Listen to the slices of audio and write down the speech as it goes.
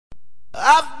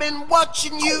I've been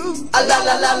watching you, a la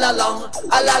la la la long,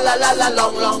 a la la la la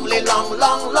long, long, long,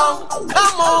 long, long.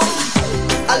 Come on,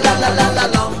 a la la la la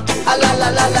long, a la la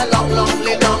la la long, long,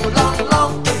 long, long,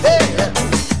 long. Hey,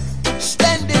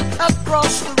 standing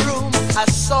across the room, I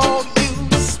saw you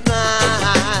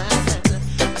smile.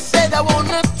 I said I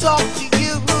wanna talk to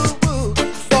you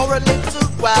for a little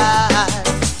while,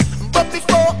 but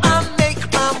before I make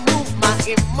my move, my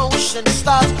emotions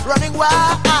start running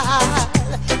wild.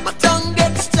 My tongue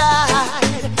gets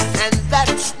tied, and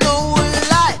that's no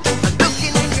lie. I'm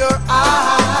looking in your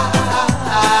eyes.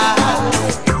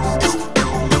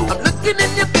 I'm looking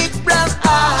in your big brown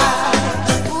eyes.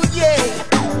 Ooh yeah,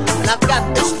 and I've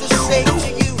got this to say to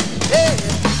you. Hey,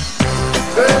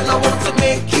 girl, I want to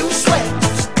make you sweat,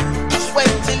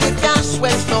 sweat till you can't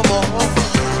sweat no more.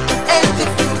 And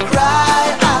if you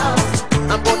cry out,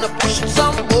 I'm gonna push it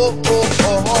some more.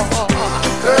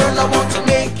 Girl, I want to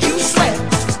make you sweat,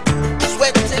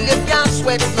 sweat till you can't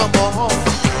sweat no more.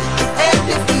 And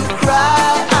if you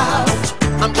cry out,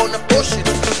 I'm gonna push it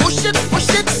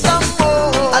some more.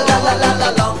 A la la la la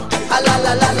long, a la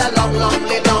la la la long, long,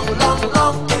 long, long,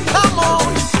 long. Come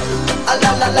on, a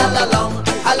la la la la long,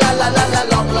 a la la la la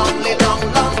long, long, long,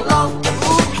 long, long.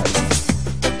 Ooh.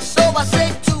 So I say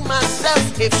to myself,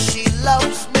 if she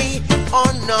loves me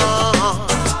or not,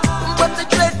 but the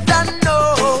dread I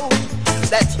know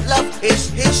that love is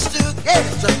his to get.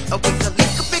 With a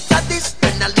little bit of this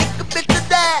and a little bit of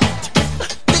that,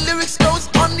 the lyrics goes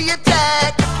on the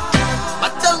attack. My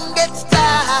tongue gets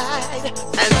tied,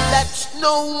 and that's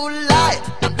no lie.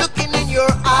 I'm looking in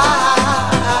your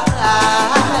eyes.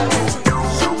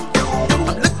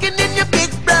 I'm looking in your big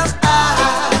brown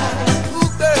eyes. Ooh,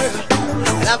 girl,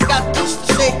 and I've got this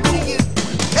to say to you.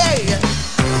 Hey,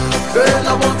 girl,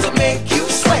 I want to make you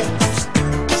sweat,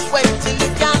 sweat till you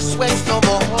can't sweat no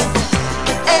more.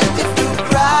 And if you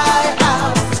cry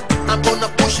out, I'm gonna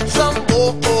push it some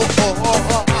more.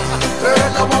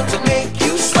 Girl, I want to make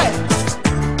you sweat,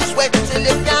 sweat till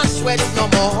you can't sweat no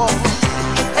more.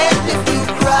 And if you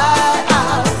cry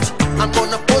out, I'm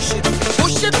gonna push it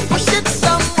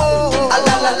some more. A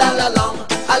la la la la long,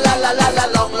 a la la la la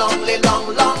long, long, long,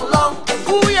 long, long.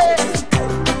 Ooh yeah.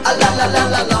 A la la la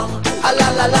la long, a la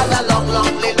la la la long,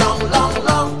 long, long, long,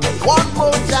 long. One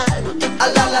more time. A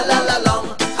la la la la long,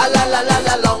 a la la la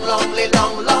la long, long,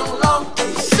 long, long, long.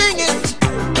 Sing it.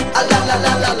 A la la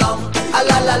la la long, a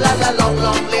la la la la long,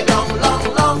 long, long, long,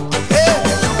 long. Hey.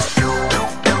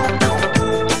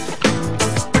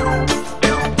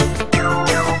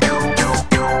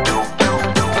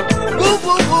 Woo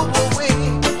woo woo woo wee.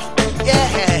 Yeah.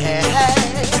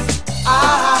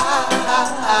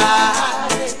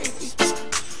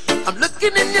 I'm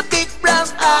looking in your big brown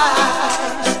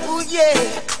eyes. Ooh yeah,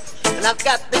 and I've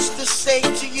got this to say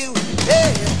to you.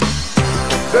 Hey,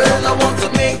 girl, I want to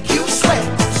make you sweat,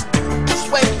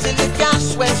 sweat till you can't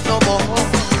sweat no more.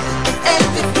 And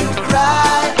if you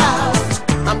cry out,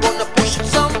 I'm gonna push it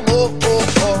some more.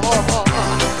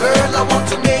 Girl, I want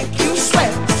to make you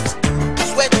sweat,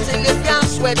 sweat till you can't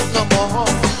sweat no more.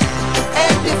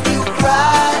 And if you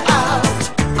cry out,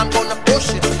 I'm gonna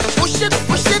push it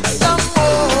some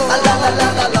more. A la la la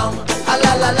la long, a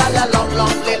la la la la long,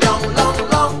 long, long, long,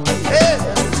 long. Hey,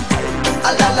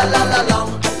 a la la la la long,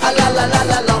 a la la la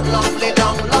la long, long,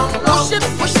 long, long, long.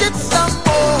 Push it some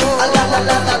more. A la la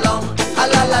la la long, a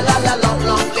la la la la long,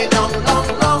 long, long, long,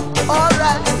 long. All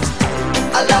right.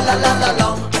 A la la la la long.